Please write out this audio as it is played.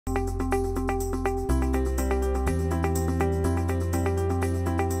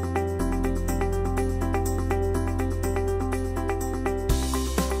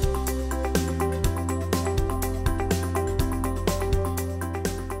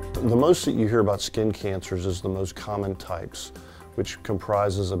The most that you hear about skin cancers is the most common types, which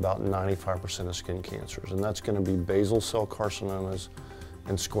comprises about 95% of skin cancers, and that's going to be basal cell carcinomas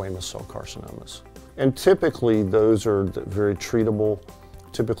and squamous cell carcinomas. And typically those are very treatable,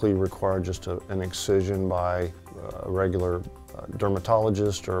 typically require just an excision by a regular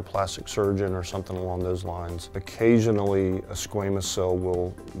dermatologist or a plastic surgeon or something along those lines. Occasionally a squamous cell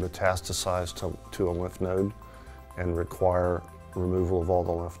will metastasize to a lymph node and require removal of all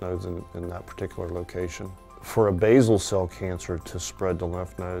the lymph nodes in that particular location. For a basal cell cancer to spread to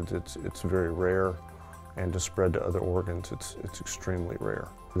lymph nodes, it's very rare, and to spread to other organs, it's extremely rare.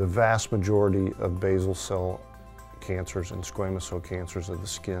 The vast majority of basal cell cancers and squamous cell cancers of the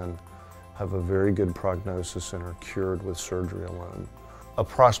skin have a very good prognosis and are cured with surgery alone.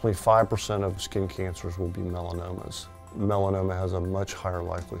 Approximately 5% of skin cancers will be melanomas. Melanoma has a much higher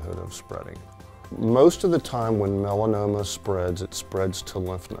likelihood of spreading. Most of the time when melanoma spreads, it spreads to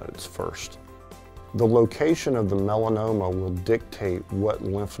lymph nodes first. The location of the melanoma will dictate what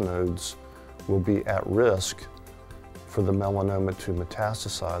lymph nodes will be at risk for the melanoma to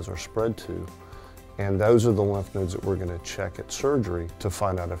metastasize or spread to. And those are the lymph nodes that we're going to check at surgery to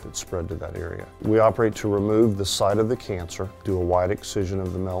find out if it's spread to that area. We operate to remove the site of the cancer, do a wide excision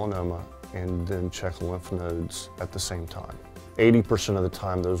of the melanoma, and then check lymph nodes at the same time. 80% of the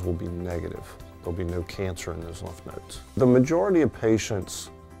time those will be negative. There'll be no cancer in those lymph nodes. The majority of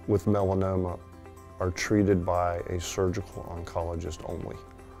patients with melanoma are treated by a surgical oncologist only,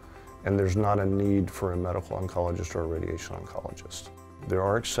 and there's not a need for a medical oncologist or a radiation oncologist. There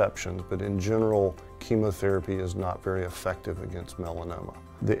are exceptions, but in general, chemotherapy is not very effective against melanoma.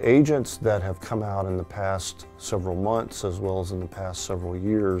 The agents that have come out in the past several months, as well as in the past several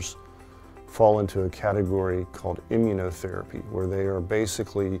years, fall into a category called immunotherapy, where they are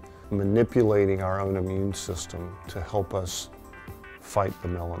basically manipulating our own immune system to help us fight the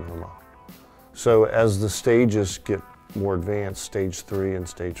melanoma. So as the stages get more advanced, stage 3 and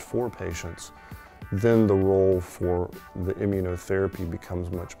stage 4 patients, then the role for the immunotherapy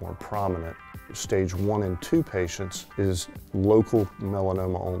becomes much more prominent. Stage 1 and 2 patients is local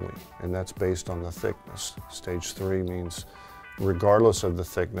melanoma only, and that's based on the thickness. Stage 3 means regardless of the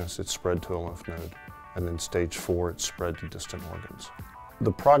thickness, it's spread to a lymph node, and then stage 4, it's spread to distant organs.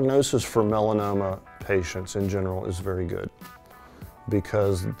 The prognosis for melanoma patients in general is very good,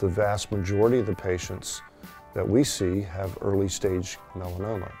 because the vast majority of the patients that we see have early stage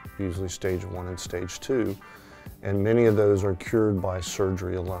melanoma, usually stage 1 and stage 2, and many of those are cured by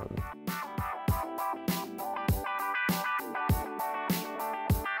surgery alone.